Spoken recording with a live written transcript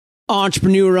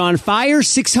Entrepreneur on Fire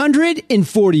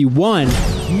 641.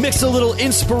 Mix a little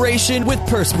inspiration with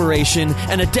perspiration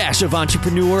and a dash of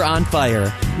entrepreneur on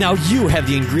fire. Now you have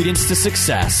the ingredients to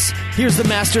success. Here's the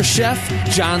master chef,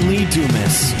 John Lee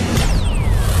Dumas.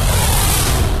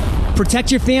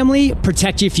 Protect your family,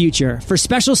 protect your future. For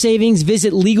special savings,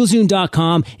 visit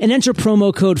LegalZoom.com and enter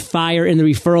promo code FIRE in the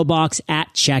referral box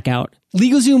at checkout.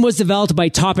 LegalZoom was developed by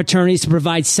top attorneys to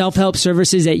provide self-help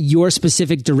services at your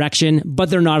specific direction, but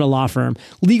they're not a law firm.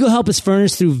 Legal help is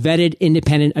furnished through vetted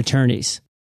independent attorneys.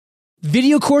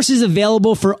 Video courses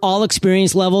available for all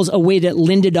experience levels await at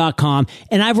lynda.com,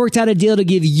 and I've worked out a deal to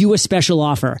give you a special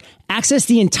offer. Access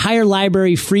the entire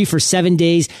library free for 7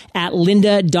 days at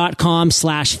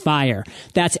lynda.com/fire.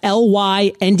 That's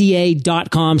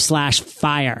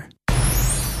LYNDA.com/fire.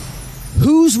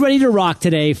 Who's ready to rock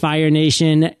today, Fire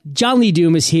Nation? John Lee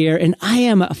Dumas here, and I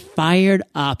am fired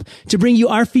up to bring you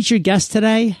our featured guest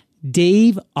today,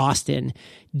 Dave Austin.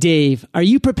 Dave, are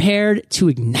you prepared to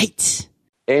ignite?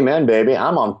 Amen, baby.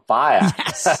 I'm on fire.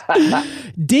 Yes.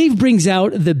 Dave brings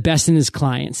out the best in his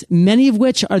clients, many of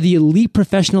which are the elite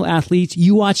professional athletes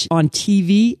you watch on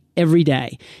TV every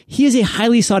day. He is a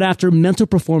highly sought after mental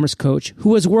performance coach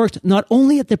who has worked not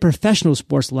only at the professional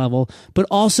sports level, but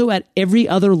also at every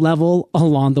other level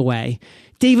along the way.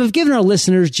 Dave, I've given our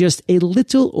listeners just a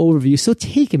little overview, so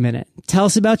take a minute. Tell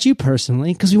us about you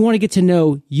personally, because we want to get to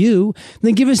know you,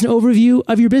 then give us an overview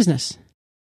of your business.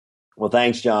 Well,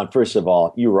 thanks, John. First of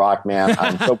all, you rock, man.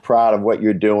 I'm so proud of what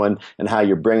you're doing and how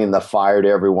you're bringing the fire to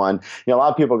everyone. You know, a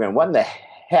lot of people are going, what in the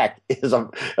heck is a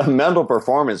mental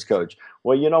performance coach?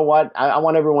 Well, you know what? I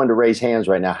want everyone to raise hands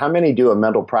right now. How many do a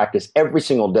mental practice every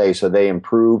single day so they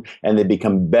improve and they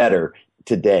become better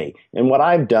today? And what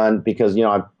I've done, because, you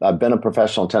know, I've been a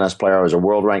professional tennis player. I was a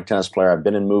world-ranked tennis player. I've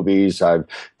been in movies. I've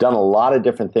done a lot of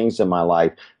different things in my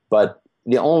life. But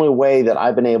the only way that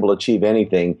I've been able to achieve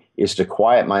anything is to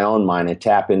quiet my own mind and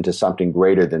tap into something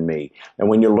greater than me. And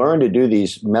when you learn to do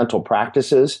these mental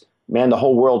practices, man, the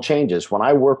whole world changes. When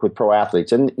I work with pro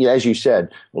athletes, and as you said,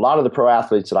 a lot of the pro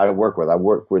athletes that I work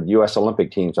with U.S.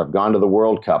 Olympic teams. I've gone to the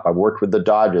World Cup. I've worked with the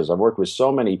Dodgers. I've worked with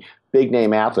so many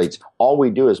big-name athletes. All we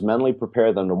do is mentally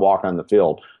prepare them to walk on the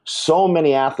field. So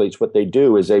many athletes, what they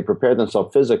do is they prepare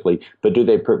themselves physically, but do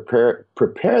they prepare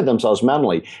themselves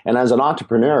mentally? And as an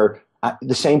entrepreneur,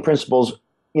 the same principles,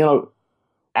 you know,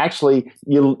 actually,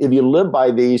 if you live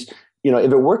by these, you know,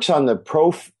 if it works on the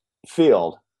pro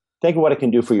field, think of what it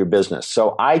can do for your business.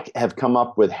 So I have come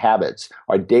up with habits,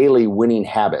 our daily winning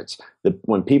habits, that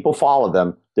when people follow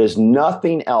them, there's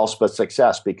nothing else but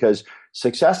success, because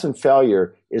success and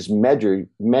failure is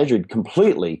measured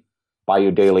completely by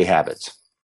your daily habits.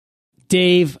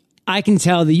 Dave, I can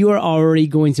tell that you are already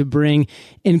going to bring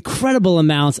incredible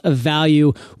amounts of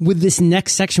value with this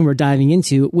next section we're diving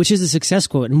into, which is a success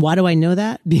quote. And why do I know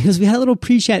that? Because we had a little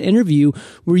pre-chat interview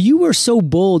where you were so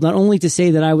bold, not only to say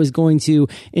that I was going to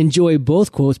enjoy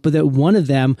both quotes, but that one of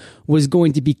them was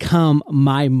going to become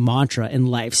my mantra in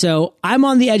life. So I'm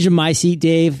on the edge of my seat,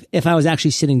 Dave, if I was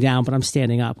actually sitting down, but I'm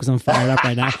standing up because I'm fired up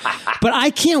right now. But I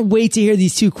can't wait to hear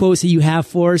these two quotes that you have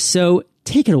for us. So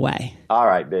take it away. All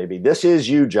right, baby. This is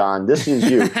you, John. This is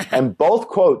you. And both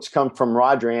quotes come from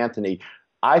Roger Anthony.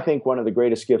 I think one of the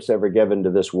greatest gifts ever given to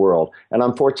this world. And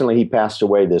unfortunately, he passed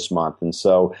away this month. And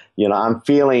so, you know, I'm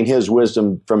feeling his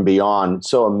wisdom from beyond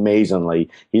so amazingly.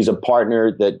 He's a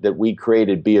partner that we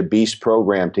created Be a Beast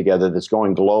program together that's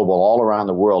going global all around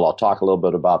the world. I'll talk a little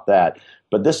bit about that.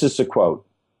 But this is the quote.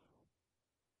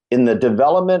 In the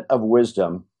development of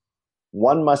wisdom,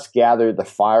 one must gather the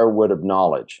firewood of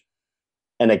knowledge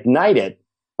and ignite it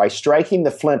by striking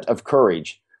the flint of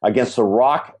courage against the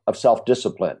rock of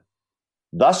self-discipline,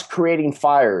 thus creating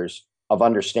fires of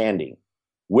understanding.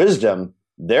 Wisdom,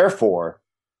 therefore,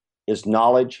 is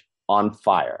knowledge on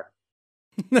fire.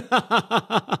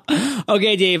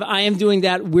 Okay, Dave, I am doing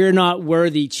that "we're not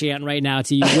worthy" chant right now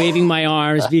to you, waving my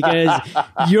arms, because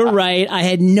you're right. I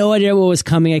had no idea what was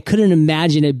coming. I couldn't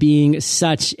imagine it being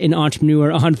such an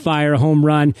entrepreneur on fire home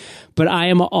run, but I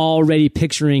am already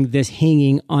picturing this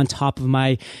hanging on top of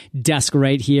my desk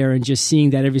right here and just seeing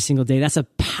that every single day. That's a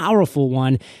powerful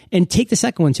one. And take the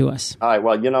second one to us. All right.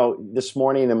 Well, you know, this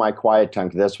morning in my quiet time,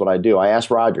 that's what I do. I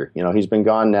asked Roger, you know, he's been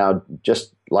gone now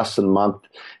just less than a month.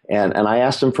 And I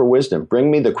asked him for wisdom.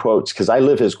 Bring me the quotes, because I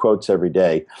live his quotes every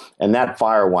day. And that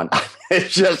fire one,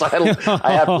 it's just,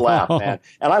 I have to laugh, man.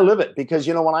 And I live it because,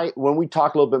 you know, when we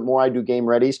talk a little bit more, I do game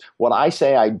readies. What I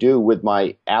say I do with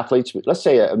my athletes, let's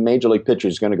say a major league pitcher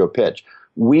is going to go pitch.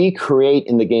 We create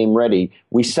in the game ready,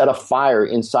 we set a fire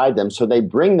inside them so they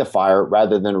bring the fire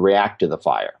rather than react to the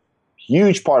fire.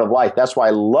 huge part of life. That's why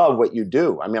I love what you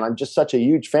do. I mean, I'm just such a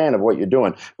huge fan of what you're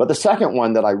doing. But the second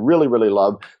one that I really, really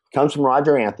love comes from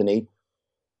Roger Anthony.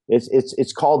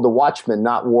 It's called The Watchman,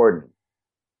 Not Warden.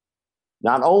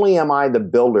 Not only am I the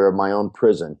builder of my own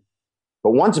prison,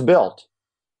 but once built,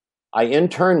 I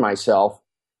intern myself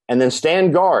and then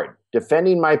stand guard,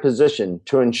 defending my position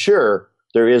to ensure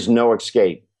there is no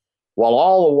escape, while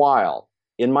all the while,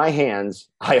 in my hands,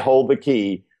 I hold the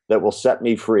key that will set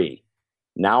me free.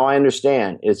 Now I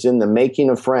understand it's in the making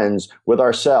of friends with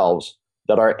ourselves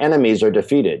that our enemies are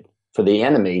defeated, for the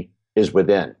enemy is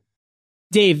within.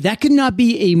 Dave, that could not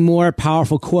be a more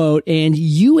powerful quote. And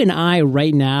you and I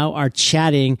right now are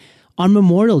chatting on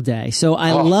Memorial Day. So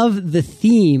I love the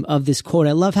theme of this quote.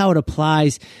 I love how it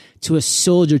applies to a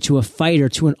soldier, to a fighter,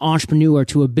 to an entrepreneur,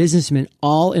 to a businessman,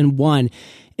 all in one.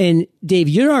 And Dave,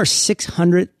 you're our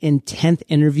 610th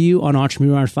interview on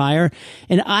Entrepreneur on Fire.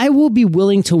 And I will be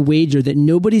willing to wager that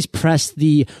nobody's pressed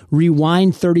the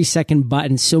rewind 30-second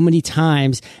button so many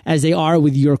times as they are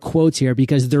with your quotes here,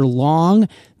 because they're long,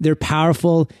 they're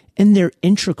powerful, and they're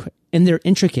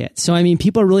intricate. So, I mean,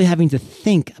 people are really having to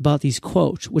think about these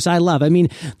quotes, which I love. I mean,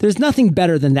 there's nothing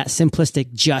better than that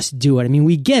simplistic, just do it. I mean,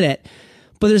 we get it.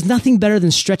 But there's nothing better than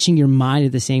stretching your mind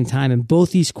at the same time. And both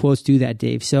these quotes do that,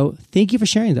 Dave. So thank you for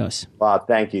sharing those. Well,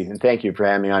 thank you. And thank you for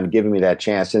having me on and giving me that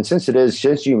chance. And since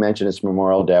you mentioned it's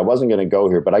Memorial Day, I wasn't going to go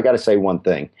here, but I got to say one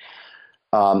thing.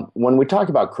 When we talk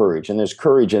about courage, and there's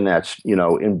courage in that,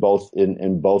 in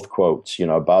both quotes,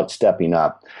 about stepping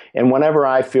up. And whenever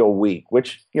I feel weak,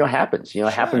 which, happens,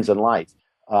 happens in life.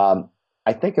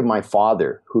 I think of my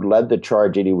father who led the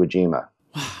charge at Iwo Jima.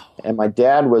 Wow. And my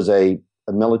dad was a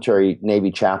military Navy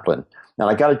chaplain. Now,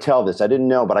 I got to tell this. I didn't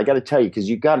know, but I got to tell you, because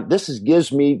gives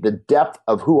me the depth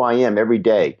of who I am every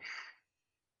day.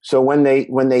 So when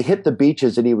they hit the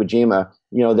beaches at Iwo Jima,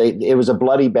 it was a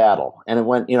bloody battle, and it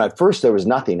went. At first there was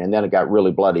nothing, and then it got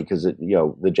really bloody because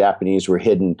the Japanese were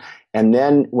hidden. And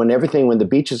then when the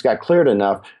beaches got cleared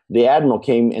enough, the admiral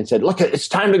came and said, "Look, it's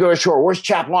time to go ashore. Where's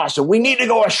Chaplain Lawson? We need to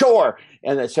go ashore."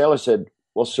 And the sailor said,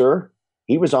 "Well, sir,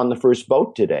 he was on the first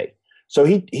boat today." So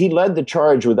he led the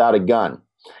charge without a gun.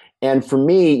 And for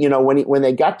me, when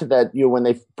they got to that, when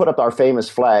they put up our famous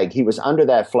flag, he was under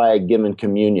that flag giving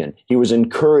communion. He was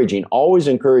encouraging, always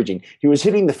encouraging. He was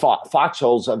hitting the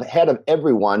foxholes ahead of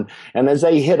everyone, and as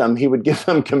they hit him, he would give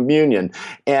them communion.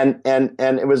 And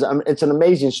it's an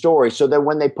amazing story. So that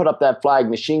when they put up that flag,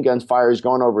 machine gun fire is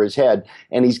going over his head,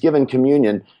 and he's giving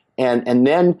communion. And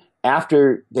then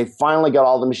after they finally got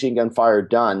all the machine gun fire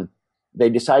done, they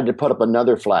decided to put up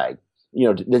another flag.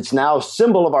 It's now a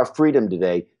symbol of our freedom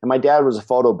today. And my dad was a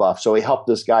photo buff, so he helped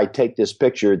this guy take this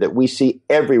picture that we see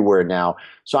everywhere now.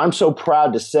 So I'm so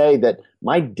proud to say that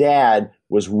my dad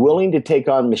was willing to take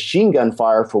on machine gun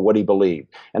fire for what he believed.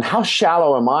 And how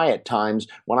shallow am I at times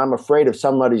when I'm afraid of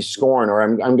somebody's scorn, or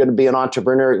I'm going to be an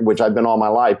entrepreneur, which I've been all my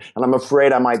life, and I'm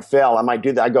afraid I might fail. I might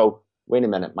do that. I go, wait a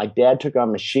minute. My dad took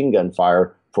on machine gun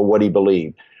fire for what he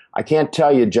believed. I can't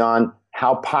tell you, John,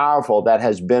 how powerful that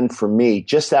has been for me.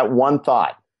 Just that one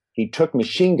thought. He took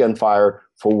machine gun fire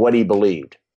for what he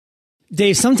believed.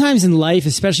 Dave, sometimes in life,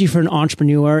 especially for an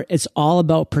entrepreneur, it's all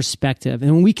about perspective.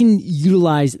 And when we can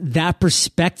utilize that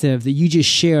perspective that you just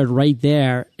shared right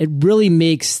there, it really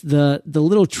makes the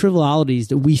little trivialities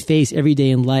that we face every day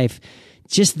in life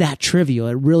just that trivial.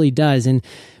 It really does. And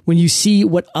when you see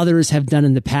what others have done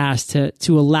in the past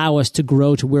to allow us to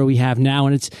grow to where we have now,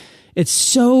 and it's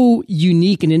so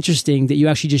unique and interesting that you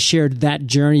actually just shared that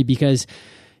journey, because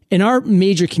in our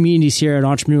major communities here at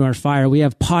Entrepreneur on Fire, we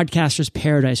have Podcasters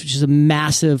Paradise, which is a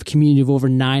massive community of over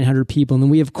 900 people. And then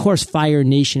we have, of course, Fire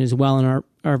Nation as well, and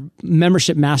our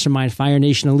membership mastermind, Fire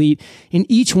Nation Elite. In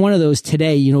each one of those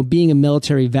today, being a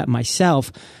military vet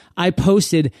myself, I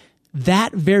posted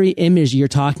that very image you're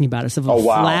talking about. It's of a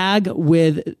flag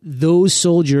with those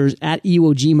soldiers at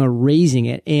Iwo Jima raising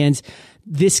it. And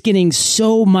this getting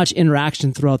so much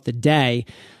interaction throughout the day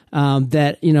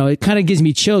that, it kind of gives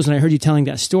me chills when I heard you telling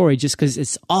that story, just because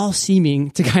it's all seeming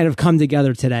to kind of come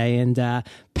together today. And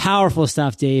powerful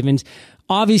stuff, Dave. And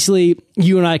obviously,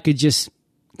 you and I could just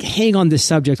hang on this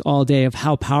subject all day of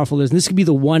how powerful it is. And this could be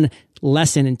the one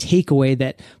lesson and takeaway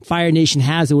that Fire Nation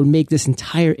has that would make this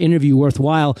entire interview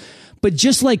worthwhile. But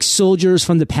just like soldiers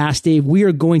from the past, Dave, we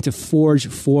are going to forge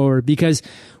forward, because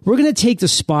we're going to take the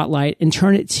spotlight and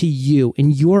turn it to you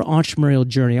and your entrepreneurial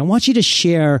journey. I want you to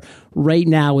share right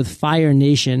now with Fire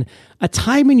Nation a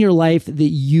time in your life that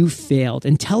you failed,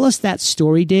 and tell us that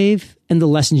story, Dave, and the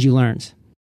lessons you learned.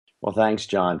 Well, thanks,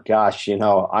 John. Gosh,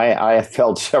 I have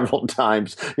felt several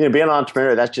times, being an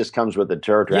entrepreneur, that just comes with the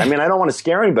territory. Yeah. I mean, I don't want to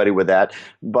scare anybody with that,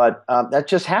 but that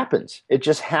just happens. It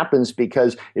just happens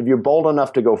because if you're bold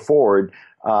enough to go forward,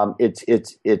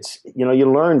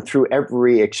 you learn through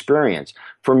every experience.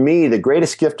 For me, the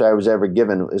greatest gift I was ever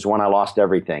given is when I lost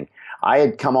everything. I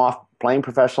had come off playing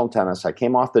professional tennis. I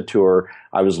came off the tour.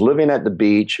 I was living at the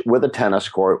beach with a tennis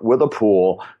court, with a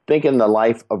pool, thinking the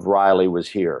life of Riley was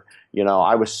here.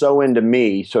 I was so into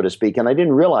me, so to speak, and I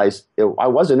didn't realize I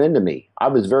wasn't into me. I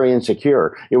was very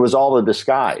insecure. It was all a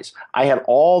disguise. I had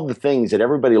all the things that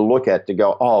everybody look at to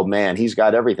go, oh man, he's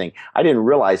got everything. I didn't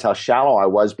realize how shallow I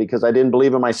was because I didn't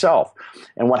believe in myself.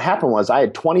 And what happened was I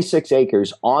had 26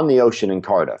 acres on the ocean in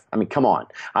Cardiff. I mean, come on.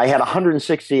 I had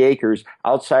 160 acres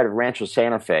outside of Rancho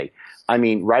Santa Fe. I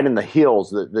mean, right in the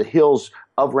hills, the hills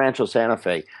of Rancho Santa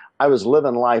Fe. I was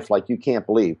living life like you can't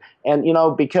believe. And,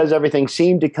 because everything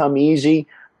seemed to come easy,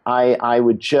 I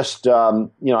would just,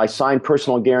 I signed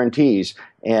personal guarantees.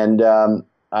 And,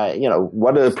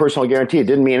 what a personal guarantee? It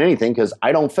didn't mean anything because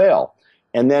I don't fail.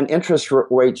 And then interest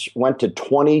rates went to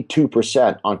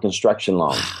 22% on construction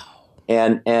loans. Wow.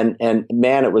 And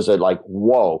man, it was like,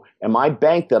 whoa. And my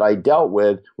bank that I dealt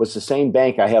with was the same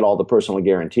bank I had all the personal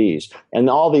guarantees. And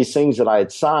all these things that I had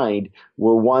signed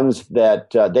were ones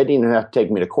that they didn't even have to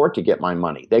take me to court to get my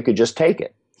money. They could just take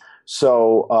it.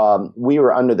 So we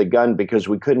were under the gun because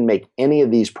we couldn't make any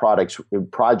of these projects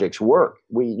work.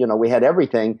 We had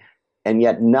everything. And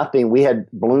yet nothing, we had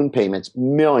balloon payments,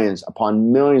 millions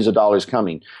upon millions of dollars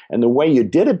coming. And the way you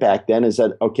did it back then is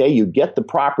that, okay, you get the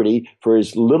property for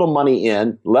as little money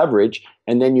in, leverage,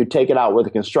 and then you take it out with a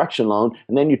construction loan,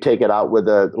 and then you take it out with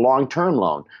a long-term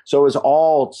loan. So it was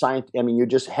all science. I mean, you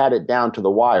just had it down to the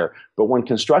wire. But when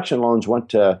construction loans went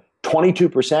to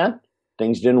 22%,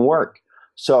 things didn't work.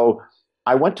 So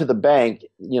I went to the bank,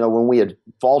 when we had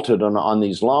faulted on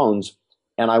these loans,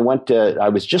 and I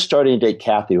was just starting to date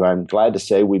Kathy, who I'm glad to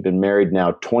say we've been married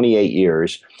now 28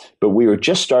 years, but we were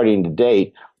just starting to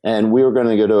date, and we were going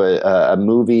to go to a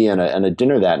movie and a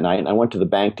dinner that night. And I went to the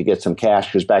bank to get some cash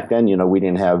because back then, we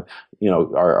didn't have,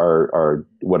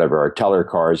 our teller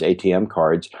cards, ATM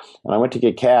cards. And I went to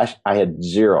get cash. I had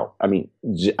zero. I mean,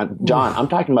 John, I'm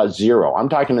talking about zero. I'm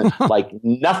talking like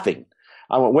nothing.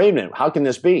 I went, wait a minute, how can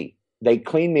this be? They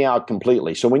cleaned me out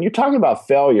completely. So when you're talking about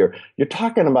failure, you're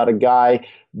talking about a guy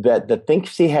that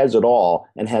thinks he has it all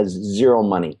and has zero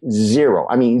money. Zero.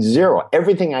 I mean, zero.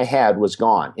 Everything I had was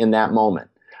gone in that moment.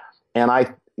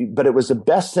 But it was the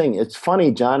best thing. It's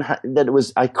funny, John,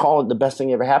 that I call it the best thing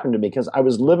that ever happened to me because I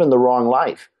was living the wrong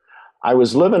life. I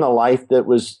was living a life that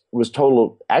was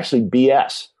total, actually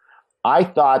BS. I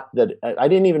thought that I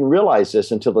didn't even realize this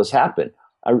until this happened.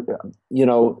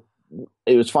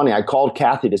 It was funny. I called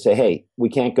Kathy to say, hey, we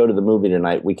can't go to the movie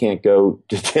tonight. We can't go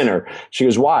to dinner. She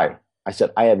goes, why? I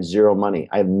said, I have zero money.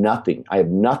 I have nothing.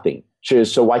 She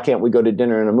goes, so why can't we go to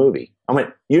dinner and a movie? I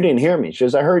went, you didn't hear me. She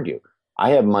goes, I heard you.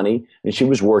 I have money. And she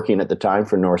was working at the time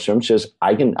for Nordstrom. She says,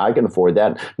 I can afford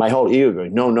that. My whole ego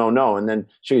going, no. And then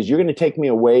she goes, you're going to take me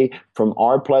away from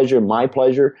our pleasure, my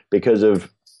pleasure, because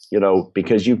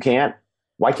you can't?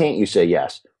 Why can't you say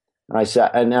yes? And I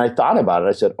said, and I thought about it.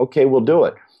 I said, okay, we'll do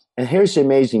it. And here's the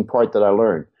amazing part that I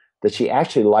learned, that she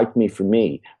actually liked me for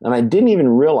me. And I didn't even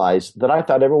realize that I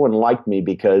thought everyone liked me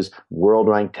because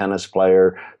world-ranked tennis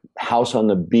player, house on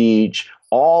the beach,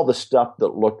 all the stuff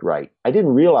that looked right. I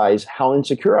didn't realize how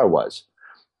insecure I was.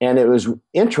 And it was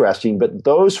interesting, but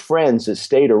those friends that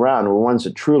stayed around were ones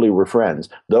that truly were friends.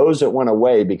 Those that went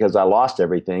away because I lost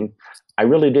everything, I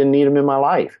really didn't need them in my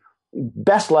life.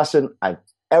 Best lesson I've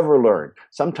ever learned.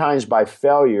 Sometimes by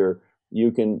failure,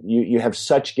 you have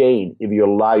such gain if you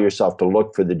allow yourself to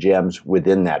look for the gems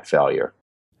within that failure.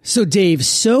 So Dave,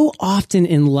 so often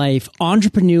in life,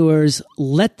 entrepreneurs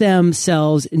let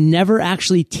themselves never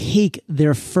actually take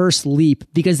their first leap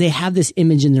because they have this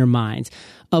image in their minds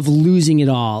of losing it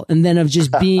all and then of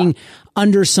just being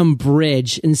under some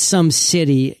bridge in some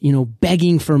city,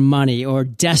 begging for money or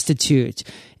destitute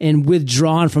and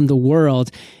withdrawn from the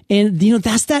world. And,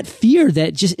 that's that fear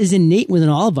that just is innate within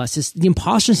all of us. It's the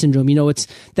imposter syndrome. It's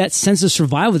that sense of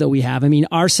survival that we have. I mean,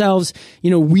 ourselves,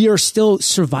 we are still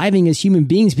surviving as human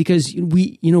beings because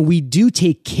we do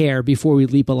take care before we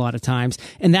leap a lot of times.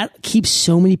 And that keeps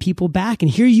so many people back.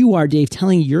 And here you are, Dave,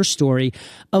 telling your story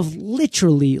of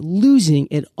literally losing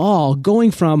it all,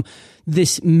 going from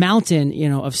this mountain,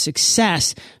 of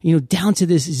success, down to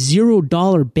this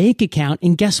 $0 bank account.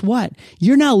 And guess what?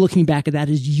 You're now looking back at that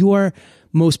as your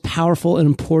most powerful and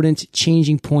important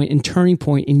changing point and turning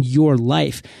point in your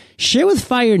life. Share with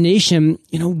Fire Nation,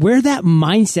 where that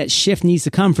mindset shift needs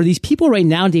to come for these people right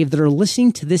now, Dave, that are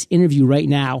listening to this interview right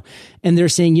now. And they're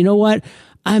saying, you know what?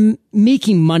 I'm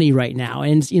making money right now.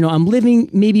 And, I'm living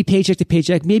maybe paycheck to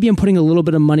paycheck. Maybe I'm putting a little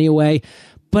bit of money away,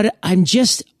 but I'm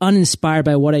just uninspired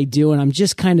by what I do. And I'm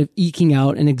just kind of eking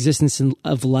out an existence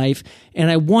of life.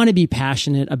 And I want to be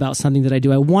passionate about something that I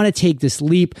do. I want to take this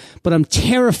leap, but I'm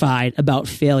terrified about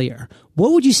failure.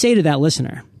 What would you say to that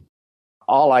listener?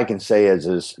 All I can say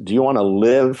is do you want to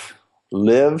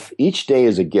live? Each day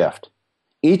is a gift.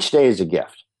 Each day is a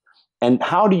gift. And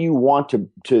how do you want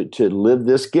to live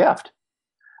this gift?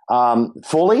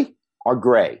 Fully or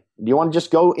gray? Do you want to just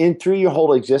go in through your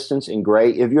whole existence in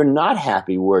gray? If you're not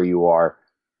happy where you are,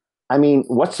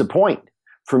 what's the point?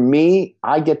 For me,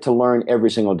 I get to learn every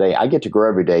single day. I get to grow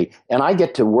every day, and I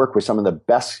get to work with some of the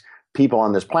best people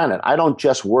on this planet. I don't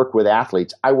just work with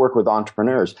athletes. I work with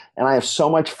entrepreneurs, and I have so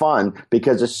much fun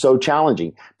because it's so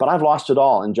challenging. But I've lost it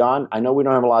all. And John, I know we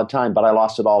don't have a lot of time, but I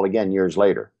lost it all again years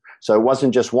later. So it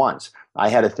wasn't just once. I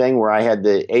had a thing where I had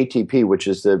the ATP, which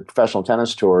is the professional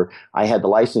tennis tour. I had the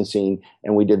licensing,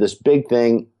 and we did this big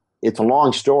thing. It's a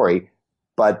long story,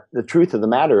 but the truth of the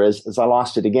matter is I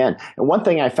lost it again. And one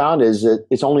thing I found is that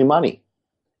it's only money.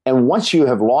 And once you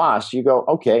have lost, you go,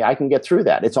 okay, I can get through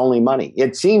that. It's only money.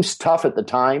 It seems tough at the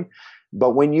time,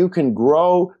 but when you can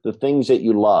grow the things that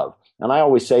you love, and I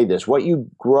always say this, what you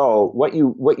grow, what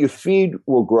you feed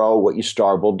will grow, what you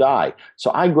starve will die. So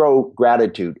I grow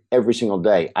gratitude every single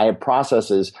day. I have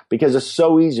processes because it's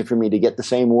so easy for me to get the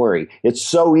same worry. It's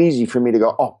so easy for me to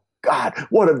go, oh God,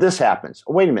 what if this happens?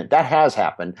 Wait a minute, that has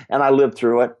happened, and I lived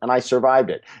through it, and I survived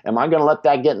it. Am I going to let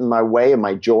that get in my way of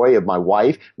my joy of my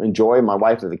wife, and joy of my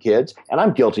wife of the kids? And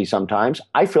I'm guilty sometimes.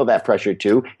 I feel that pressure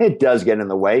too. It does get in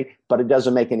the way, but it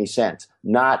doesn't make any sense.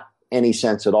 Not any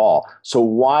sense at all. So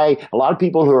why a lot of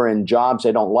people who are in jobs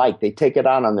they don't like, they take it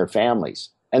out on their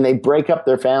families and they break up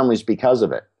their families because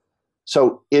of it.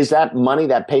 So is that money,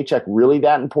 that paycheck really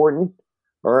that important?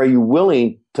 Or are you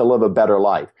willing to live a better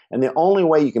life? And the only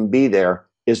way you can be there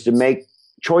is to make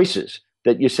choices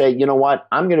that you say, you know what,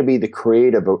 I'm going to be the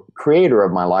creator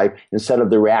of my life instead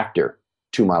of the reactor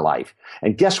to my life.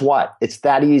 And guess what? It's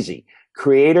that easy.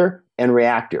 Creator and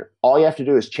reactor. All you have to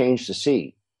do is change the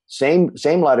C. Same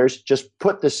letters, just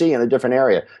put the C in a different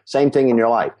area. Same thing in your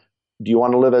life. Do you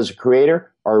want to live as a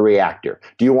creator or a reactor?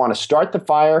 Do you want to start the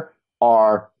fire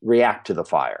or react to the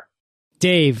fire?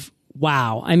 Dave,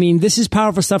 wow. This is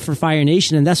powerful stuff for Fire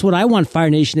Nation, and that's what I want Fire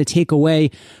Nation to take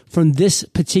away from this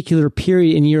particular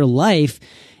period in your life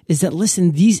is that,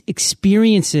 listen, these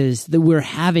experiences that we're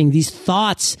having, these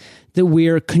thoughts that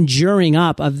we're conjuring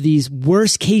up of these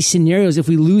worst case scenarios if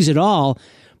we lose it all,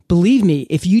 believe me,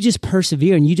 if you just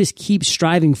persevere and you just keep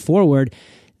striving forward,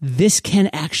 this can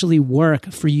actually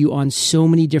work for you on so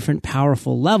many different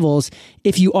powerful levels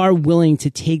if you are willing to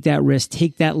take that risk,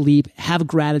 take that leap, have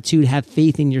gratitude, have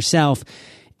faith in yourself.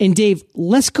 And Dave,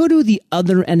 let's go to the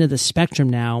other end of the spectrum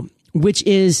now, which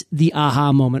is the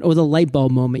aha moment or the light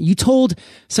bulb moment. You told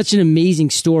such an amazing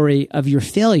story of your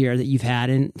failure that you've had,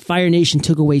 and Fire Nation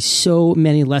took away so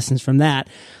many lessons from that.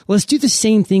 Let's do the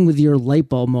same thing with your light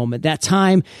bulb moment. That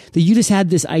time that you just had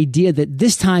this idea that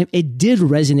this time it did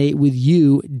resonate with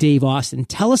you, Dave Austin.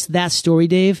 Tell us that story,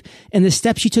 Dave, and the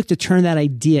steps you took to turn that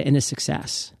idea into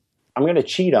success. I'm going to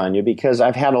cheat on you because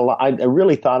I've had I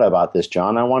really thought about this,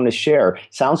 John. I wanted to share.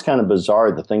 Sounds kind of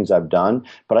bizarre, the things I've done,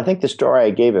 but I think the story I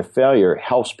gave of failure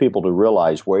helps people to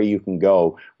realize where you can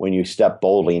go when you step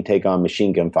boldly and take on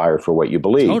machine gun fire for what you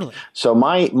believe. Totally. So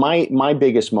my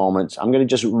biggest moments, I'm going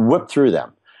to just whip through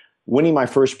them. Winning my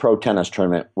first pro tennis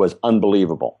tournament was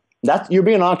unbelievable. You're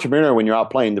being an entrepreneur when you're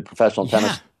out playing the professional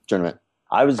tennis tournament.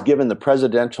 I was given the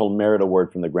Presidential Merit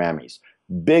Award from the Grammys.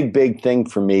 Big thing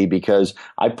for me because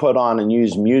I put on and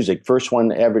used music. First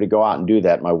one ever to go out and do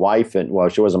that. My wife,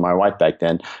 she wasn't my wife back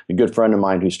then, a good friend of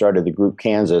mine who started the group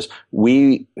Kansas.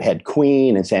 We had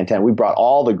Queen and Santana. We brought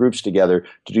all the groups together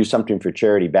to do something for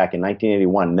charity back in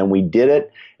 1981. And then we did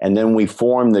it, and then we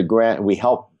formed we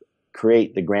helped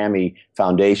create the Grammy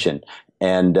Foundation.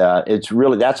 And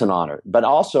that's an honor. But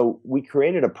also, we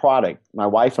created a product, my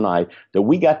wife and I, that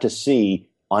we got to see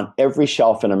on every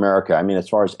shelf in America. As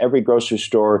far as every grocery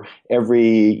store,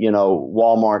 every,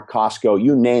 Walmart, Costco,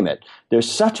 you name it.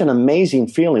 There's such an amazing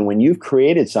feeling when you've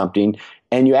created something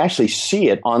and you actually see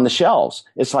it on the shelves.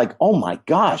 It's like, oh my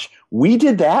gosh, we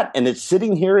did that and it's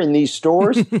sitting here in these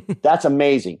stores? That's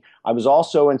amazing. I was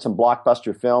also in some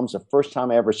blockbuster films. The first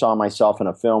time I ever saw myself in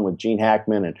a film with Gene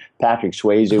Hackman and Patrick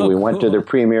Swayze, we went to the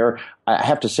premiere. I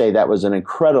have to say that was an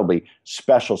incredibly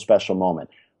special moment.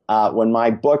 when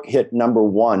my book hit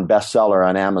 #1 bestseller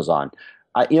on Amazon.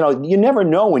 You never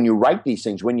know when you write these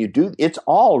things. When you do, it's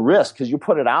all risk because you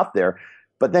put it out there.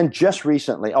 But then just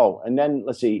recently,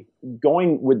 let's see,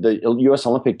 going with the U.S.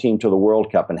 Olympic team to the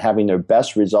World Cup and having their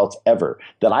best results ever,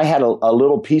 that I had a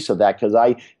little piece of that because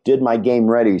I did my game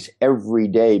readies every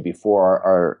day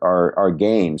before our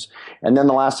games. And then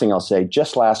the last thing I'll say,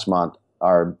 just last month,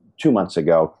 or 2 months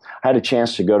ago, I had a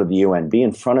chance to go to the UN, be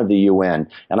in front of the UN,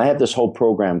 and I have this whole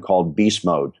program called Beast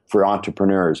Mode for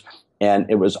entrepreneurs. And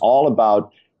it was all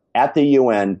about, at the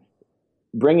UN,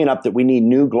 bringing up that we need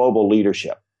new global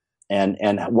leadership.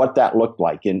 And what that looked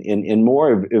like in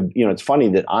more of, it's funny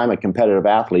that I'm a competitive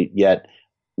athlete, yet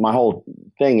my whole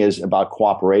thing is about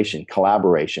cooperation,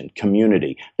 collaboration,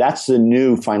 community. That's the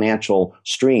new financial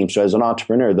stream. So as an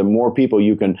entrepreneur, the more people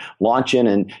you can launch in,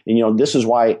 and this is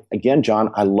why, again,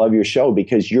 John, I love your show,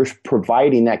 because you're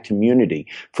providing that community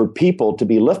for people to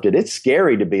be lifted. It's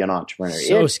scary to be an entrepreneur.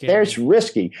 So scary. It's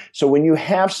risky. So when you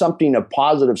have something of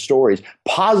positive stories,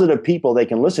 positive people they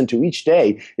can listen to each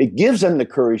day, it gives them the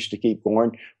courage to keep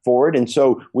going forward. And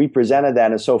so we presented that.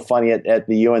 And it's so funny at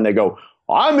the UN, they go,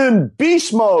 I'm in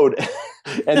beast mode.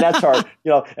 And that's our,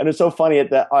 and it's so funny at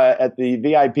the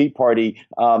VIP party,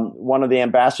 one of the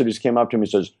ambassadors came up to me and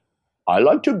says, I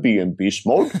like to be in beast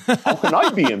mode. How can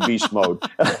I be in beast mode?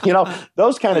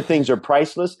 Those kind of things are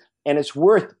priceless, and it's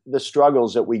worth the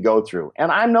struggles that we go through. And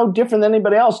I'm no different than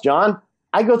anybody else, John.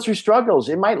 I go through struggles.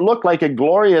 It might look like a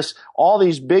glorious, all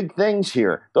these big things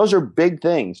here. Those are big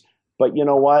things. But you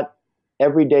know what?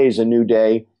 Every day is a new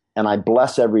day. And I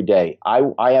bless every day.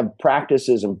 I have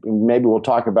practices, and maybe we'll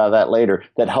talk about that later,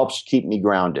 that helps keep me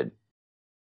grounded.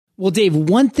 Well, Dave,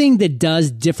 one thing that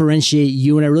does differentiate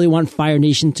you, and I really want Fire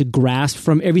Nation to grasp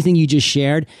from everything you just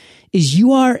shared, is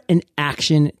you are an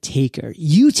action taker.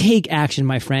 You take action,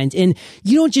 my friend, and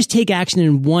you don't just take action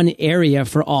in one area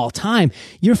for all time.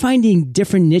 You're finding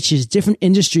different niches, different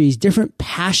industries, different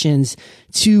passions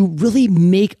to really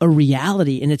make a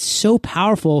reality. And it's so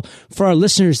powerful for our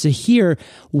listeners to hear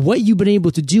what you've been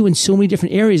able to do in so many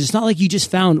different areas. It's not like you just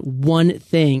found one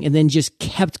thing and then just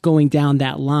kept going down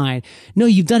that line. No,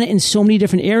 you've done it in so many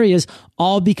different areas,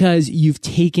 all because you've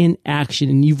taken action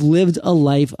and you've lived a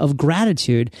life of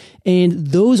gratitude. And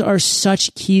those are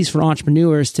such keys for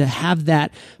entrepreneurs to have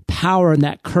that power and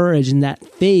that courage and that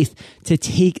faith to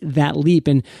take that leap.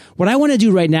 And what I want to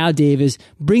do right now, Dave, is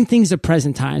bring things to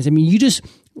present times. I mean, you just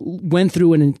went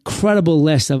through an incredible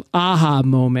list of aha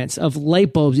moments, of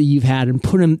light bulbs that you've had, and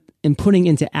putting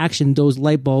into action those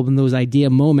light bulb and those idea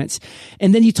moments.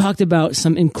 And then you talked about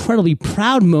some incredibly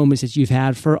proud moments that you've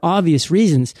had for obvious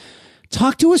reasons.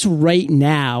 Talk to us right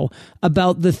now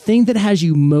about the thing that has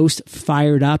you most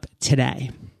fired up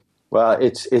today. Well,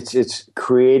 it's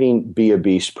creating Be a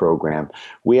Beast program.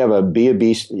 We have a Be a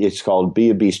Beast. It's called Be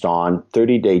a Beast On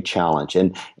 30-day challenge,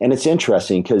 and it's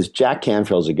interesting because Jack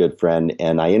Canfield's a good friend,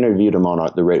 and I interviewed him on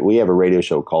the radio. We have a radio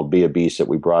show called Be a Beast that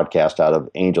we broadcast out of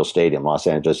Angel Stadium, Los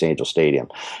Angeles Angel Stadium,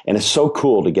 and it's so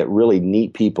cool to get really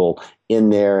neat people in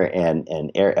there, and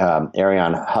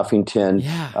Ariane Huffington,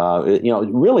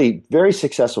 really very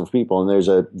successful people, and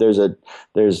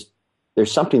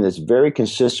there's something that's very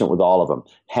consistent with all of them.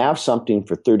 Have something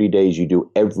for 30 days you do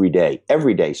every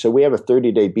day. So we have a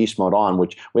 30-day Beast Mode On,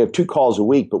 which we have 2 calls a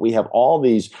week, but we have all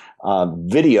these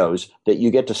videos that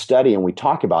you get to study and we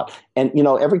talk about. And,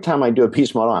 every time I do a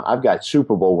Beast Mode On, I've got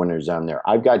Super Bowl winners on there.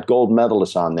 I've got gold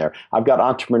medalists on there. I've got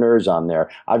entrepreneurs on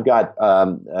there. I've got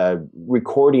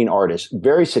recording artists,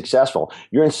 very successful.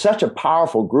 You're in such a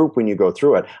powerful group when you go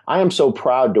through it. I am so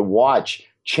proud to watch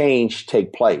change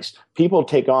take place. People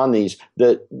take on these.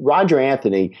 Roger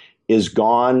Anthony is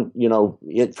gone,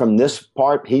 from this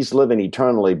part, he's living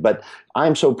eternally. But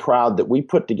I'm so proud that we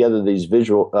put together these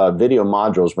video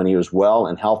modules when he was well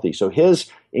and healthy. So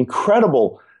his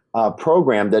incredible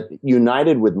program that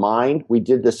united with mine, we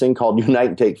did this thing called Unite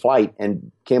and Take Flight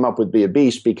and came up with Be a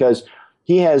Beast because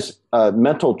he has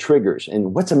mental triggers.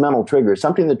 And what's a mental trigger?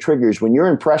 Something that triggers when you're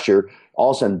in pressure, all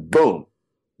of a sudden, boom.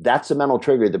 That's the mental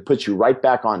trigger that puts you right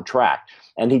back on track.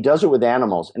 And he does it with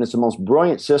animals, and it's the most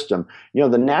brilliant system.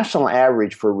 The national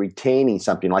average for retaining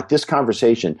something like this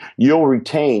conversation, you'll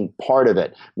retain part of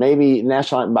it. Maybe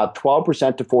national about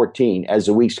 12% to 14% as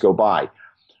the weeks go by.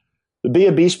 The Be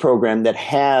a Beast program that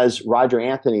has Roger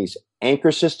Anthony's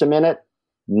anchor system in it,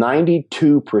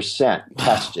 92%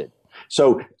 tested.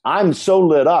 So I'm so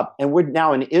lit up, and we're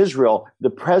now in Israel. The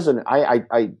president,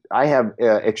 I have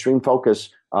Extreme Focus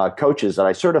coaches that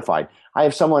I certified. I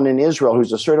have someone in Israel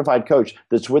who's a certified coach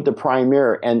that's with the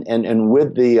premier and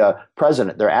with the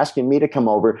president. They're asking me to come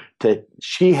over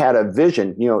she had a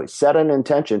vision, set an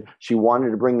intention. She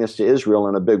wanted to bring this to Israel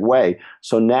in a big way.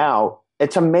 So now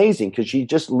it's amazing because she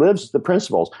just lives the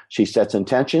principles. She sets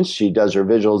intentions. She does her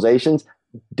visualizations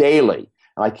daily.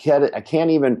 And I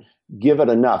can't even give it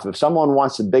enough. If someone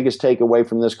wants the biggest takeaway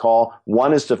from this call,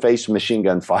 one is to face machine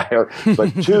gun fire,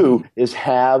 but two is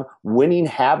have winning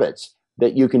habits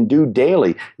that you can do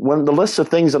daily. When the list of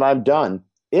things that I've done,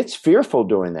 it's fearful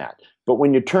doing that. But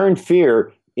when you turn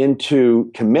fear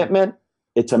into commitment,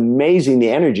 it's amazing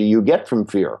the energy you get from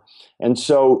fear. And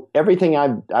so everything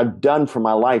I've done for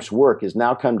my life's work has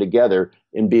now come together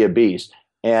in Be a Beast.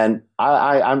 And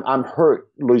I'm hurt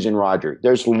losing Roger.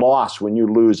 There's loss when you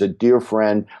lose a dear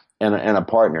friend and a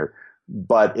partner.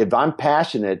 But if I'm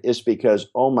passionate, it's because,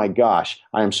 oh my gosh,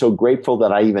 I am so grateful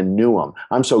that I even knew him.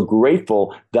 I'm so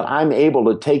grateful that I'm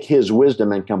able to take his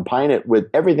wisdom and combine it with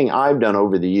everything I've done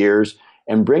over the years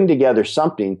and bring together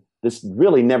something that's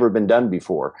really never been done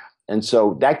before. And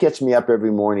so that gets me up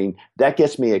every morning. That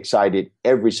gets me excited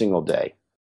every single day.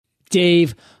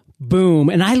 Dave, boom.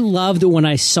 And I loved when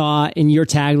I saw in your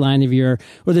tagline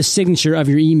or the signature of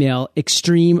your email,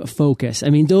 extreme focus. I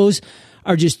mean, those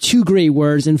are just two great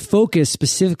words. And focus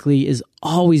specifically has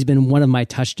always been one of my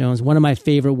touchstones, one of my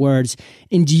favorite words.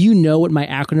 And do you know what my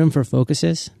acronym for focus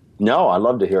is? No, I'd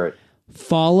love to hear it.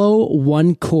 Follow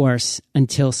one course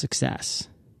until success.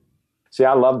 See,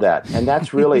 I love that. And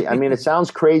that's really, I mean, it sounds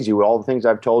crazy with all the things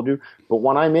I've told you, but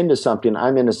when I'm into something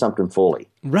fully.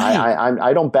 Right.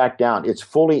 I don't back down. It's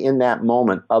fully in that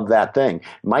moment of that thing. It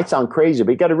might sound crazy,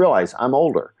 but you got to realize I'm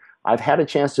older. I've had a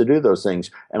chance to do those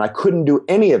things, and I couldn't do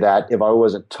any of that if I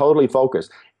wasn't totally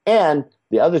focused. And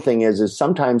the other thing is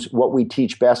sometimes what we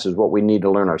teach best is what we need to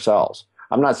learn ourselves.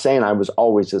 I'm not saying I was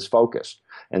always this focused.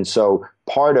 And so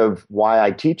part of why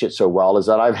I teach it so well is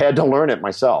that I've had to learn it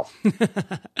myself.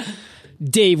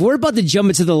 Dave, we're about to jump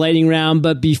into the lightning round,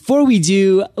 but before we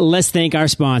do, let's thank our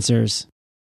sponsors.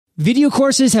 Video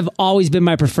courses have always been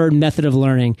my preferred method of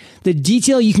learning. The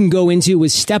detail you can go into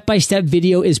with step-by-step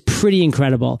video is pretty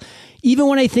incredible. Even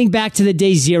when I think back to the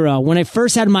day zero, when I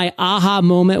first had my aha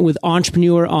moment with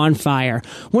Entrepreneur on Fire,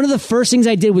 one of the first things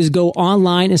I did was go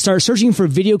online and start searching for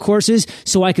video courses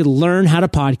so I could learn how to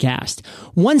podcast.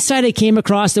 One site I came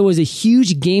across that was a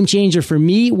huge game changer for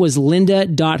me was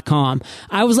lynda.com.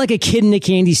 I was like a kid in a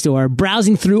candy store,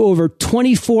 browsing through over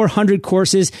 2,400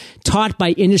 courses taught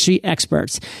by industry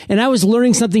experts. And I was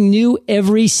learning something new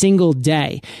every single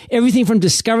day. Everything from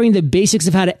discovering the basics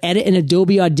of how to edit in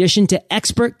Adobe Audition to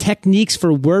expert techniques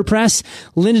for WordPress,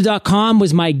 lynda.com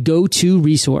was my go-to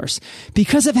resource.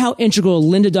 Because of how integral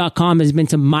lynda.com has been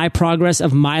to my progress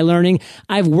of my learning,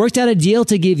 I've worked out a deal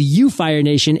to give you, Fire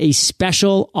Nation, a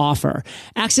special offer.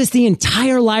 Access the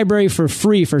entire library for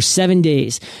free for 7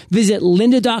 days. Visit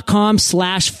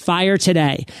lynda.com/fire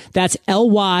today. That's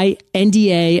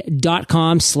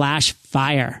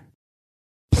lynda.com/fire.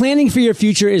 Planning for your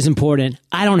future is important.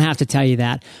 I don't have to tell you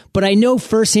that, but I know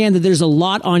firsthand that there's a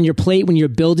lot on your plate when you're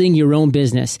building your own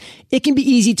business. It can be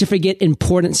easy to forget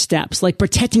important steps like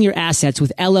protecting your assets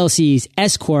with LLCs,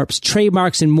 S-corps,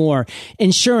 trademarks, and more.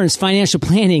 Insurance, financial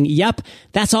planning. Yep,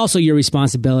 that's also your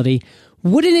responsibility.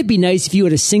 Wouldn't it be nice if you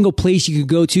had a single place you could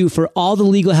go to for all the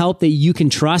legal help that you can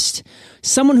trust?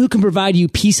 Someone who can provide you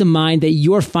peace of mind that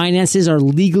your finances are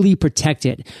legally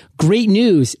protected. Great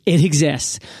news, it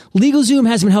exists. LegalZoom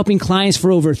has been helping clients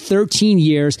for over 13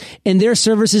 years, and their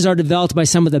services are developed by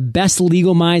some of the best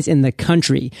legal minds in the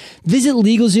country. Visit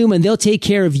LegalZoom and they'll take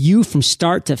care of you from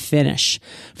start to finish.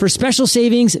 For special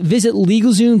savings, visit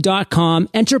LegalZoom.com,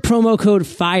 enter promo code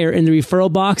FIRE in the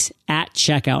referral box at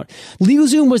checkout.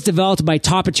 LegalZoom was developed by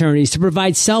top attorneys to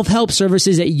provide self-help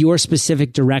services at your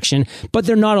specific direction, but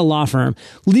they're not a law firm.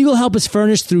 Legal help is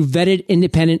furnished through vetted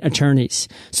independent attorneys.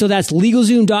 So that's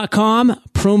LegalZoom.com,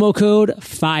 promo code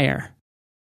FIRE.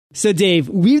 So Dave,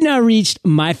 we've now reached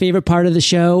my favorite part of the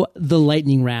show, the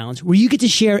lightning round, where you get to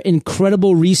share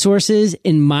incredible resources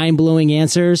and mind-blowing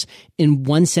answers in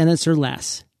one sentence or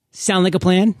less. Sound like a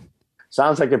plan?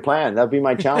 Sounds like a plan. That'd be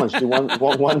my challenge. Do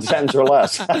one sentence or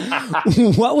less.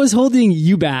 What was holding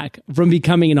you back from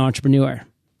becoming an entrepreneur?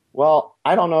 Well,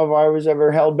 I don't know if I was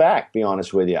ever held back, to be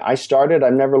honest with you. I've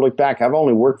never looked back. I've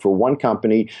only worked for one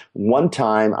company. One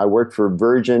time I worked for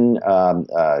Virgin,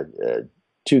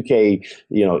 2K,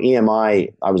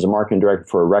 EMI. I was a marketing director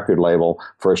for a record label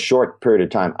for a short period of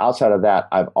time. Outside of that,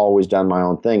 I've always done my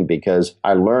own thing because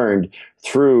I learned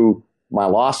through my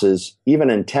losses, even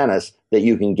in tennis, that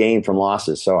you can gain from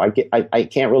losses. So I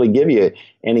can't really give you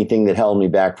anything that held me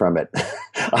back from it.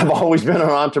 I've always been an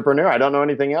entrepreneur. I don't know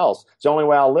anything else. It's the only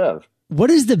way I'll live. What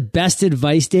is the best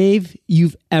advice, Dave,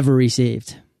 you've ever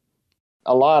received?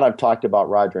 A lot I've talked about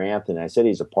Roger Anthony. I said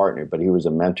he's a partner, but he was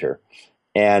a mentor.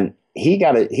 And he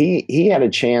had a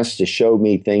chance to show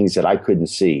me things that I couldn't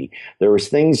see. There was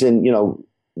things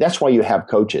that's why you have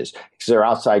coaches, because they're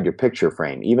outside your picture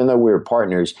frame. Even though we were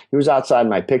partners, he was outside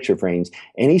my picture frames,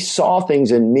 and he saw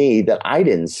things in me that I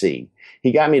didn't see.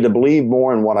 He got me to believe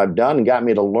more in what I've done and got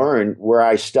me to learn where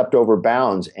I stepped over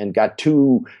bounds and got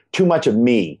too much of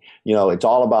me. It's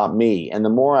all about me. And the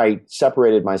more I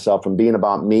separated myself from being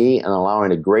about me and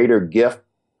allowing a greater gift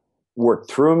work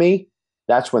through me,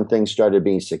 that's when things started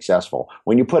being successful.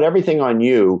 When you put everything on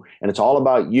you and it's all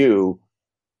about you,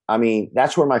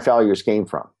 that's where my failures came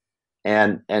from.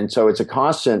 And so it's a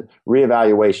constant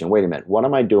reevaluation. Wait a minute. What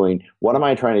am I doing? What am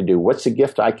I trying to do? What's the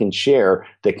gift I can share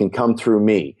that can come through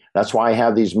me? That's why I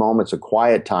have these moments of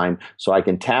quiet time so I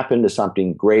can tap into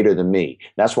something greater than me.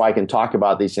 That's why I can talk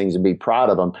about these things and be proud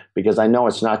of them, because I know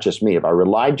it's not just me. If I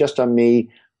relied just on me,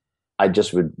 I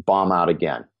just would bomb out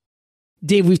again.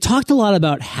 Dave, we've talked a lot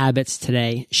about habits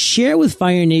today. Share with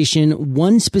Fire Nation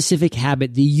one specific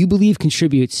habit that you believe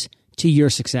contributes to your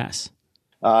success.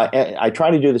 I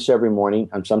try to do this every morning.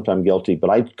 I'm sometimes guilty, but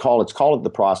I call it the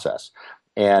process.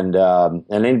 And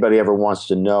anybody ever wants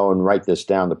to know and write this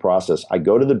down, the process. I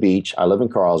go to the beach. I live in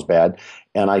Carlsbad,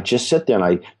 and I just sit there.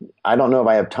 And I don't know if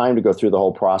I have time to go through the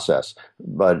whole process,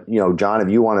 but John, if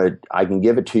you want to, I can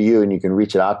give it to you, and you can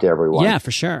reach it out to everyone. Yeah, for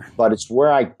sure. But it's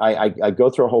where I go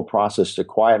through a whole process to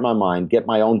quiet my mind, get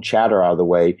my own chatter out of the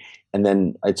way. And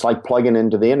then it's like plugging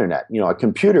into the internet. A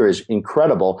computer is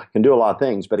incredible, can do a lot of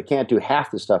things, but it can't do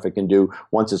half the stuff it can do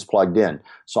once it's plugged in.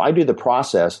 So I do the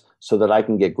process so that I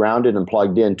can get grounded and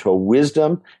plugged into a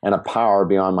wisdom and a power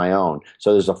beyond my own.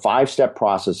 So there's a 5-step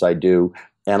process I do,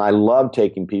 and I love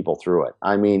taking people through it.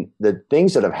 The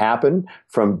things that have happened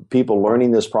from people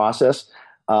learning this process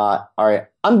are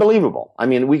unbelievable.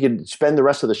 We could spend the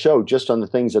rest of the show just on the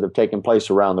things that have taken place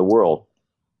around the world.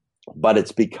 But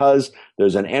it's because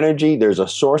there's an energy, there's a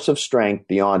source of strength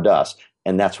beyond us.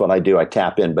 And that's what I do. I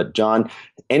tap in. But John,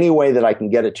 any way that I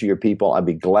can get it to your people, I'd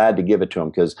be glad to give it to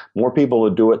them, because more people will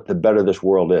do it, the better this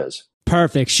world is.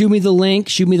 Perfect. Shoot me the link,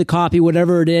 shoot me the copy,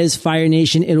 whatever it is, Fire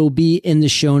Nation. It'll be in the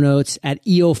show notes at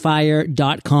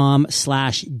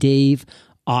eofire.com/Dave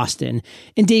Austin.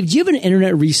 And Dave, do you have an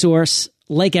internet resource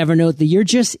like Evernote that you're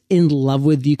just in love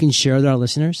with you can share with our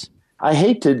listeners? I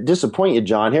hate to disappoint you,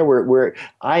 John. Here,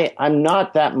 I'm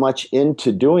not that much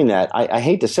into doing that. I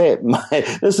hate to say it.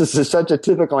 This is such a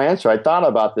typical answer. I thought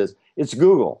about this. It's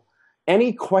Google.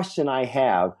 Any question I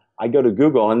have, I go to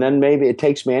Google, and then maybe it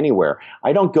takes me anywhere.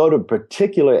 I don't go to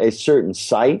a certain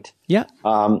site. Yeah.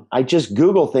 I just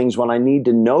Google things when I need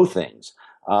to know things.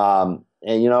 And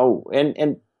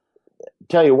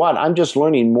tell you what, I'm just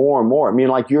learning more and more.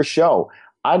 Like your show,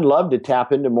 I'd love to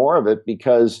tap into more of it,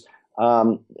 because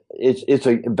it's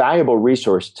a valuable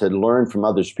resource to learn from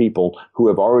others people who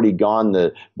have already gone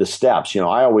the steps.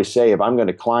 I always say, if I'm going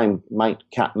to climb Mount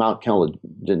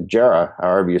Kilimanjaro,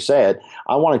 however you say it,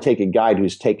 I want to take a guide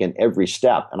who's taken every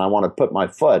step, and I want to put my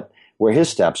foot where his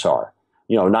steps are.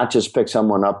 Not just pick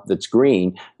someone up that's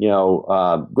green.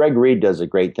 Greg Reed does a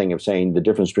great thing of saying the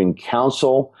difference between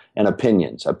counsel and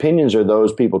opinions. Opinions are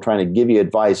those people trying to give you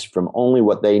advice from only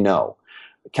what they know.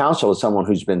 Counsel is someone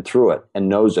who's been through it and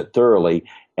knows it thoroughly,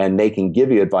 and they can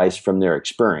give you advice from their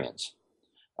experience.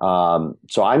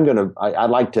 So I'd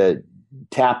like to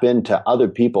tap into other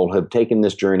people who have taken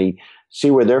this journey,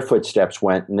 see where their footsteps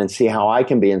went, and then see how I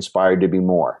can be inspired to be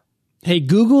more. Hey,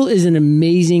 Google is an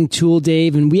amazing tool,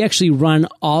 Dave, and we actually run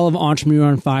all of Entrepreneur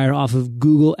on Fire off of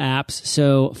Google Apps.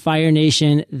 So Fire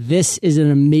Nation, this is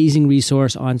an amazing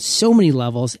resource on so many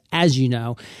levels, as you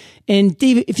know. And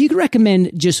Dave, if you could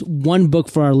recommend just one book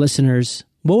for our listeners,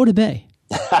 what would it be?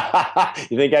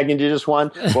 You think I can do just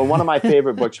one? Well, one of my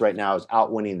favorite books right now is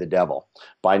Outwitting the Devil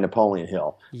by Napoleon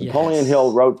Hill. Yes. Napoleon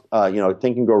Hill wrote,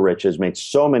 Think and Grow Rich, has made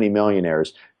so many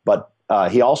millionaires, but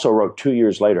he also wrote 2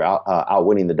 years later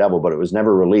Outwitting the Devil, but it was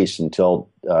never released until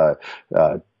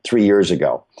 3 years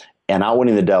ago. And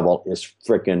Outwitting the Devil is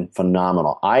freaking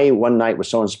phenomenal. I, one night, was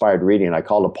so inspired reading it, I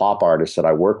called a pop artist that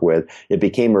I work with. It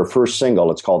became her first single.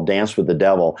 It's called Dance with the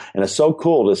Devil. And it's so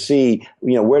cool to see,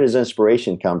 where does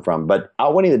inspiration come from? But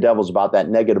Outwitting the Devil is about that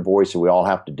negative voice that we all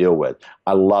have to deal with.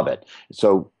 I love it.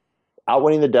 So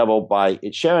Outwitting the Devil by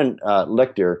Sharon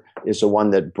Lichter is the one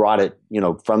that brought it,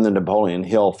 from the Napoleon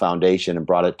Hill Foundation and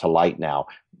brought it to light now.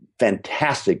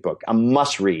 Fantastic book. A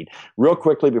must read. Real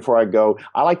quickly before I go,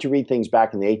 I like to read things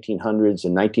back in the 1800s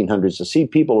and 1900s to see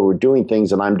people who were doing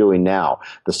things that I'm doing now.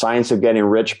 The Science of Getting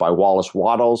Rich by Wallace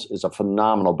Wattles is a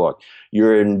phenomenal book.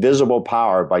 Your Invisible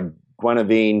Power by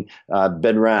Guinevere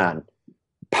Bedran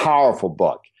powerful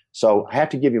book. So I have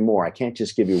to give you more. I can't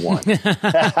just give you one.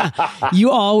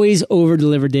 You always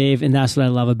over-deliver, Dave, and that's what I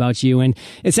love about you. And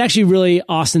it's actually really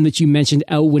awesome that you mentioned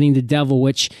Outwitting the Devil,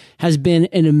 which has been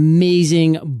an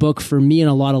amazing book for me on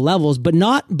a lot of levels, but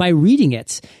not by reading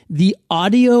it. The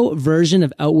audio version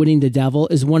of Outwitting the Devil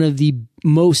is one of the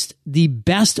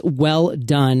best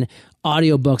well-done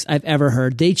audiobooks I've ever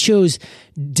heard. They chose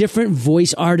different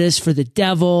voice artists for the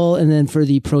devil and then for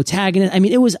the protagonist. I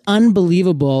mean, it was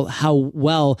unbelievable how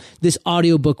well this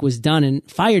audiobook was done. And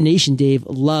Fire Nation Dave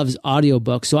loves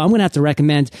audiobooks. So I'm going to have to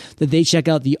recommend that they check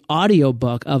out the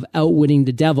audiobook of Outwitting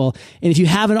the Devil. And if you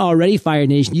haven't already, Fire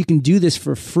Nation, you can do this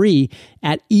for free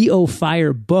at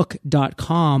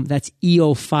eofirebook.com. That's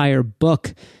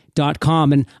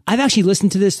eofirebook.com. And I've actually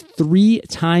listened to this 3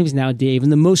 times now, Dave.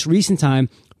 And the most recent time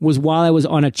was while I was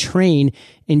on a train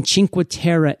in Cinque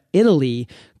Terre, Italy,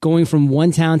 going from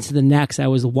one town to the next. I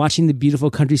was watching the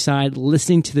beautiful countryside,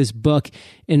 listening to this book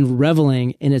and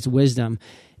reveling in its wisdom.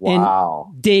 Wow.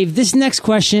 And Dave, this next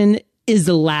question is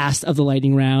the last of the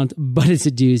lightning round, but it's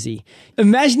a doozy.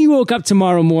 Imagine you woke up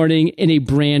tomorrow morning in a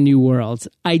brand new world,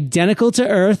 identical to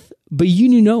Earth, but you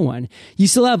knew no one. You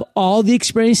still have all the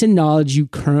experience and knowledge you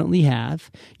currently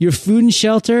have, your food and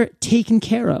shelter taken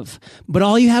care of, but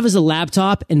all you have is a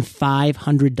laptop and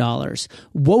 $500.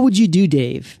 What would you do,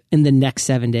 Dave, in the next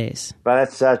 7 days? But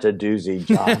that's such a doozy,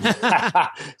 John.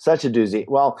 Such a doozy.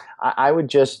 Well, I would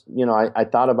just, I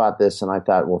thought about this and I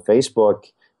thought, well, Facebook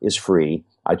is free.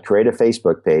 I'd create a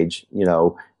Facebook page,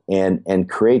 and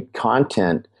create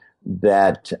content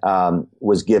that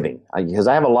was giving, because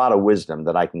I have a lot of wisdom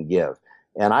that I can give.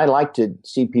 And I like to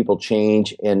see people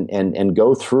change and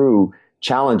go through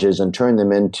challenges and turn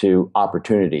them into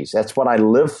opportunities. That's what I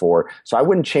live for. So I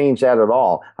wouldn't change that at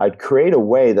all. I'd create a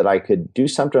way that I could do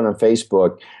something on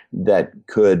Facebook that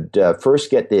could first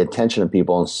get the attention of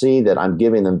people and see that I'm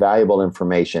giving them valuable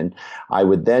information. I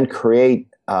would then create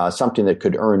something that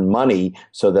could earn money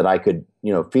so that I could,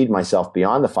 feed myself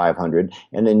beyond the 500,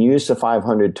 and then use the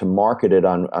 500 to market it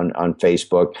on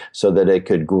Facebook so that it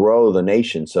could grow the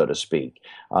nation, so to speak.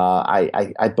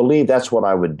 I believe that's what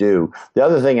I would do. The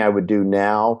other thing I would do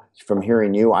now, from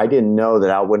hearing you, I didn't know that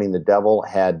Outwitting the Devil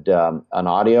had an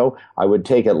audio. I would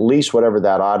take at least whatever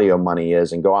that audio money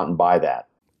is and go out and buy that.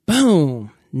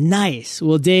 Boom. Nice.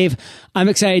 Well, Dave, I'm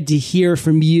excited to hear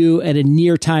from you at a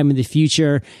near time in the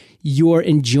future, your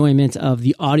enjoyment of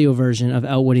the audio version of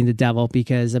Outwitting the Devil,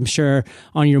 because I'm sure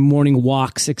on your morning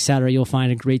walks, etc., you'll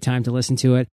find a great time to listen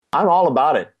to it. I'm all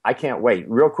about it. I can't wait.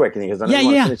 Real quick, because I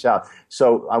want to finish out.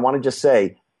 So I want to just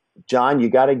say, John, you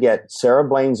got to get Sarah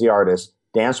Blaine's The Artist,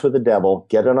 Dance with the Devil,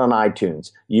 get it on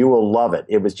iTunes. You will love it.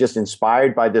 It was just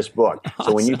inspired by this book. Awesome.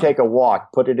 So when you take a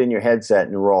walk, put it in your headset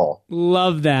and roll.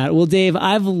 Love that. Well, Dave,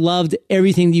 I've loved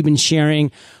everything that you've been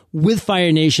sharing with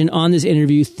Fire Nation on this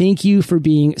interview. Thank you for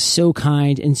being so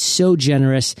kind and so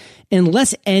generous. And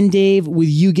let's end, Dave, with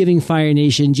you giving Fire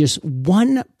Nation just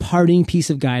one parting piece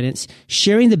of guidance,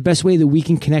 sharing the best way that we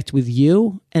can connect with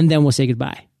you, and then we'll say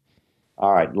goodbye.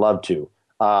 All right. Love to.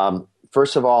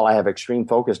 First of all, I have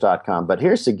extremefocus.com, but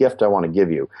here's the gift I want to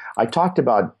give you. I talked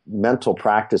about mental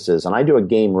practices, and I do a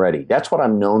Game Ready. That's what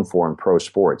I'm known for in pro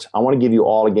sports. I want to give you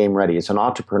all a Game Ready. It's an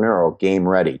entrepreneurial Game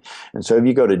Ready. And so if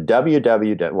you go to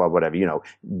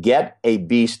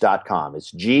getabeast.com,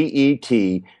 it's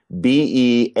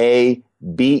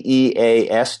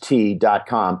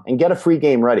GETBEABEAST.com, and get a free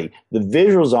Game Ready. The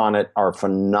visuals on it are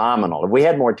phenomenal. If we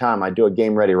had more time, I'd do a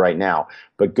Game Ready right now.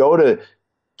 But go to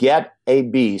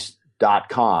getabeast.com.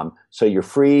 So your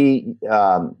free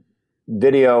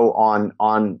video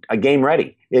on a Game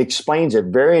Ready. It explains it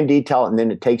very in detail, and then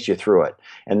it takes you through it.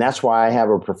 And that's why I have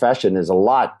a profession is a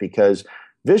lot, because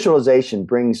visualization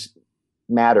brings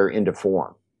matter into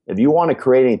form. If you want to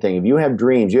create anything, if you have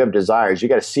dreams, you have desires, you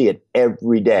got to see it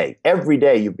every day. Every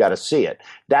day you've got to see it.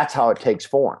 That's how it takes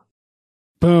form.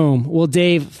 Boom. Well,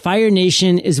 Dave, Fire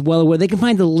Nation is well aware. They can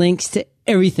find the links to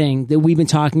everything that we've been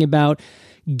talking about.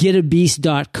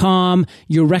 Getabeast.com,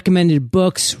 your recommended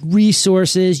books,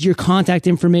 resources, your contact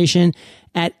information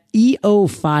at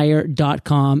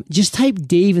eofire.com. Just type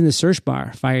Dave in the search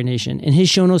bar, Fire Nation, and his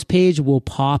show notes page will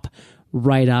pop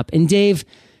right up. And Dave,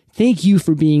 thank you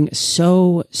for being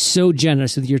so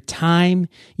generous with your time,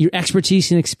 your expertise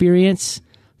and experience.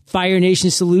 Fire Nation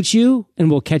salutes you,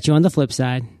 and we'll catch you on the flip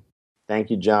side.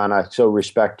 Thank you, John. I so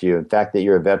respect you. In fact, that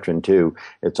you're a veteran too.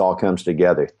 It all comes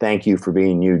together. Thank you for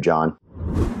being you, John.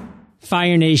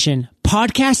 Fire Nation,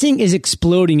 Podcasting is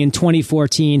exploding in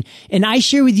 2014, and I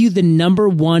share with you the number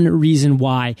one reason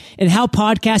why and how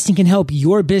podcasting can help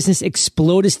your business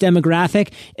explode its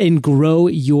demographic and grow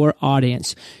your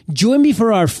audience. Join me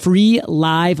for our free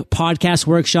live podcast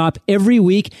workshop every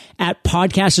week at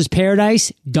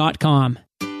podcastersparadise.com.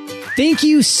 Thank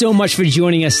you so much for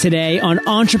joining us today on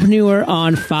Entrepreneur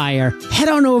on Fire. Head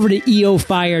on over to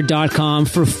eofire.com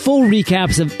for full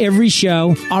recaps of every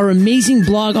show, our amazing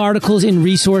blog articles and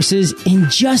resources, and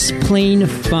just plain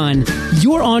fun.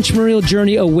 Your entrepreneurial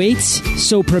journey awaits,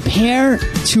 so prepare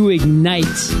to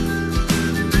ignite.